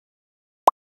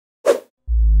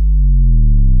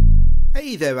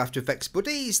Hey there After Effects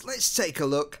buddies, let's take a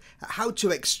look at how to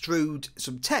extrude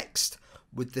some text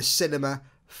with the Cinema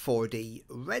 4D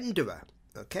renderer.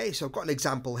 Okay, so I've got an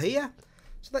example here,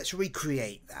 so let's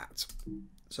recreate that.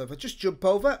 So if I just jump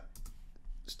over,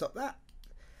 stop that,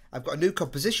 I've got a new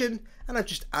composition and I've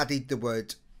just added the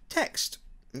word text.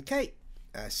 Okay,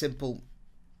 a simple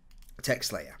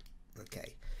text layer.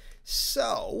 Okay,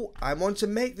 so I want to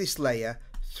make this layer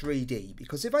 3D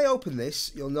because if I open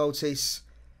this, you'll notice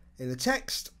in the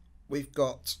text we've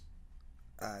got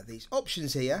these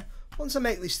options here. Once I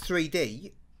make this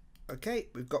 3D, okay,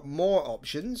 we've got more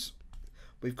options,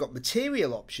 we've got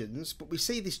material options, but we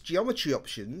see this geometry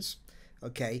options.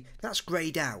 Okay, that's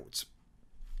grayed out.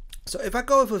 So if I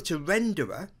go over to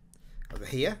renderer, over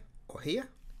here or here,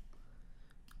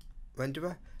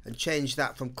 renderer, and change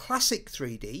that from classic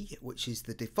 3D, which is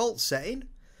the default setting,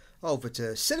 over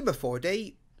to Cinema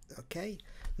 4D, okay,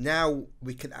 now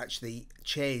we can actually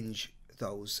change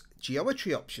those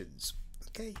geometry options.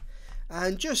 Okay,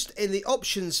 and just in the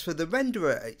options for the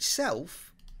renderer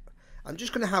itself, I'm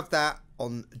just going to have that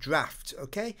on draft.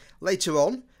 Okay, later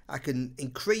on I can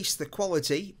increase the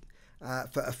quality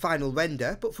for a final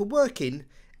render, but for working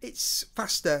it's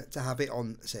faster to have it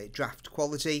on, say, draft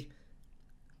quality.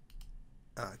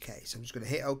 Okay, so I'm just going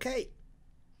to hit OK.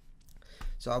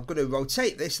 So I'm going to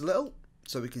rotate this a little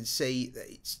so we can see that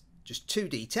it's just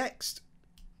 2D text,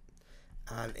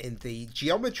 and in the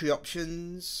geometry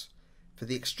options for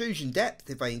the extrusion depth,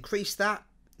 if I increase that,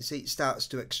 you see it starts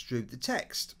to extrude the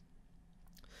text,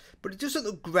 but it doesn't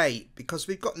look great because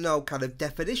we've got no kind of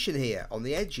definition here on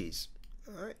the edges.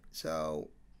 Alright, so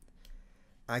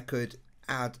I could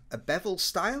add a bevel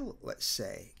style, let's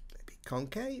say maybe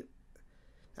concave,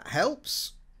 that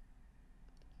helps,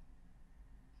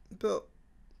 but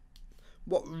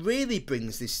what really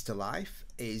brings this to life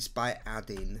is by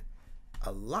adding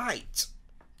a light.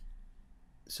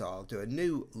 So I'll do a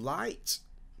new light.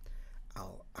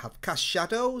 I'll have cast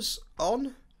shadows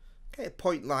on. Okay,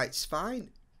 point light's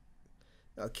fine.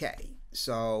 Okay,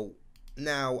 so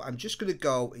now I'm just going to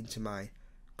go into my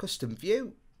custom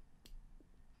view.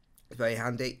 Very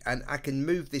handy, and I can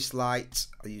move this light.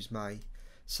 I'll use my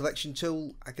selection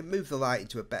tool. I can move the light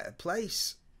into a better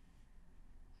place,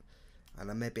 and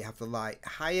I maybe have the light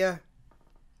higher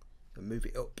and move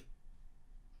it up.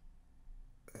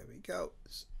 There we go.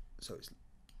 So it's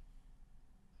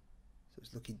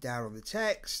looking down on the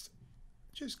text.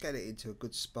 Just get it into a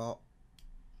good spot.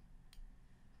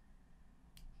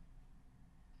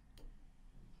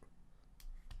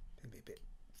 Maybe a bit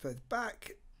further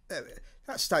back. There we go.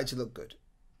 That's starting to look good.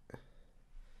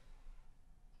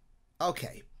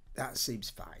 Okay, that seems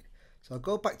fine. So I'll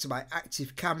go back to my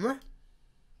active camera.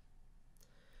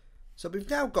 So we've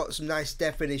now got some nice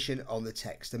definition on the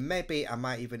text, and maybe I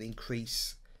might even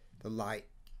increase the light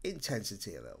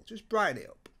intensity a little, just brighten it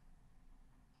up.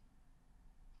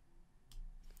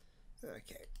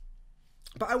 Okay,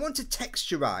 but I want to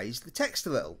texturize the text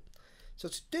a little. So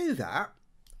to do that,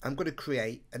 I'm going to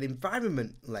create an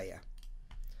environment layer.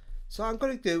 So I'm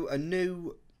going to do a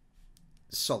new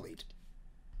solid.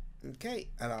 Okay,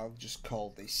 and I'll just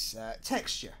call this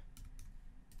texture.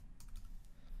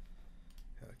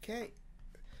 Okay,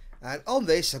 and on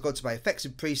this I go to my effects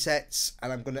and presets,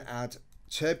 and I'm going to add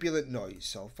turbulent noise.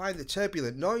 So I'll find the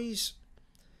turbulent noise.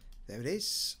 There it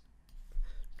is.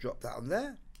 Drop that on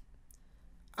there.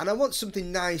 And I want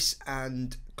something nice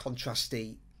and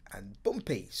contrasty and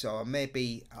bumpy. So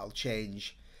maybe I'll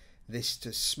change this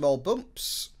to small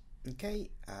bumps.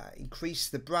 Okay, increase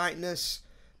the brightness,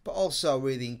 but also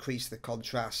really increase the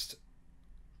contrast.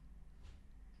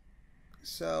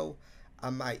 So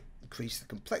I might increase the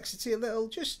complexity a little,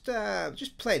 just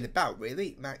playing about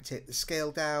really. Might take the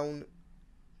scale down,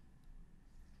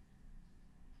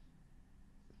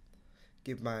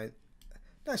 give my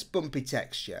nice bumpy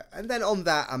texture, and then on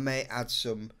that I may add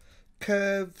some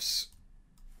curves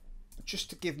just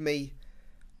to give me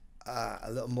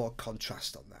a little more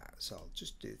contrast on that. So I'll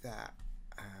just do that,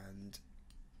 and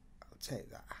I'll take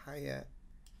that higher.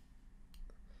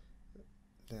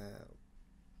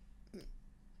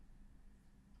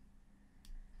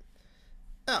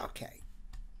 Okay,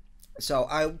 so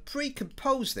I'll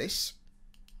pre-compose this.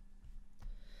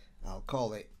 I'll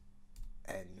call it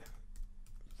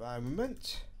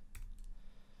environment.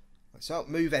 So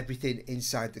move everything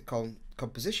inside the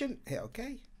composition, hit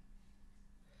OK,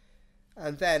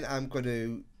 and then I'm going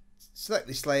to select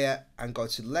this layer and go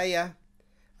to layer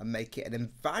and make it an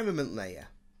environment layer.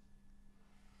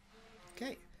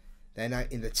 Okay, then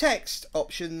in the text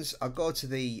options I'll go to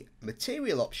the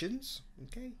material options,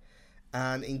 okay,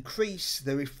 and increase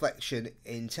the reflection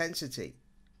intensity.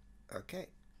 Okay,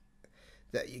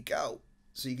 there you go.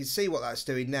 So you can see what that's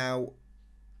doing now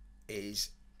is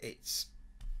it's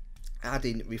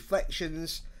adding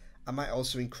reflections. I might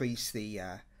also increase the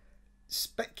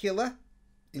specular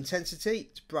intensity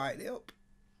to brighten it up.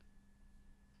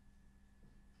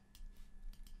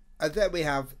 And then we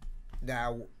have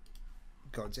now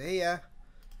gone to here,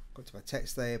 go to my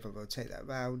text layer. If I rotate that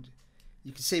around,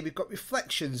 you can see we've got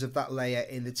reflections of that layer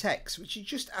in the text, which is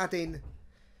just adding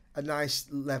a nice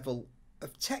level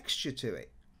of texture to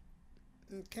it.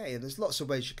 Okay, and there's lots of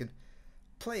ways you can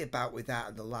play about with that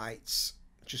and the lights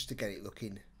just to get it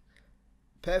looking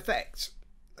perfect.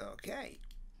 Okay,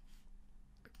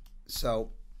 so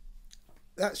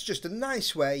that's just a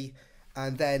nice way.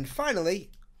 And then finally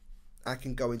I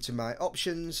can go into my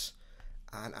options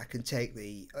and I can take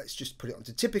the, let's just put it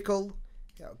onto typical.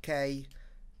 Okay,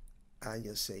 and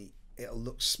you'll see it'll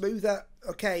look smoother.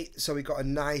 Okay, so we got a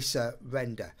nicer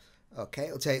render. Okay,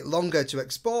 it'll take longer to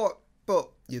export, but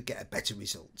you get a better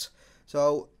result.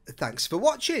 So thanks for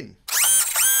watching.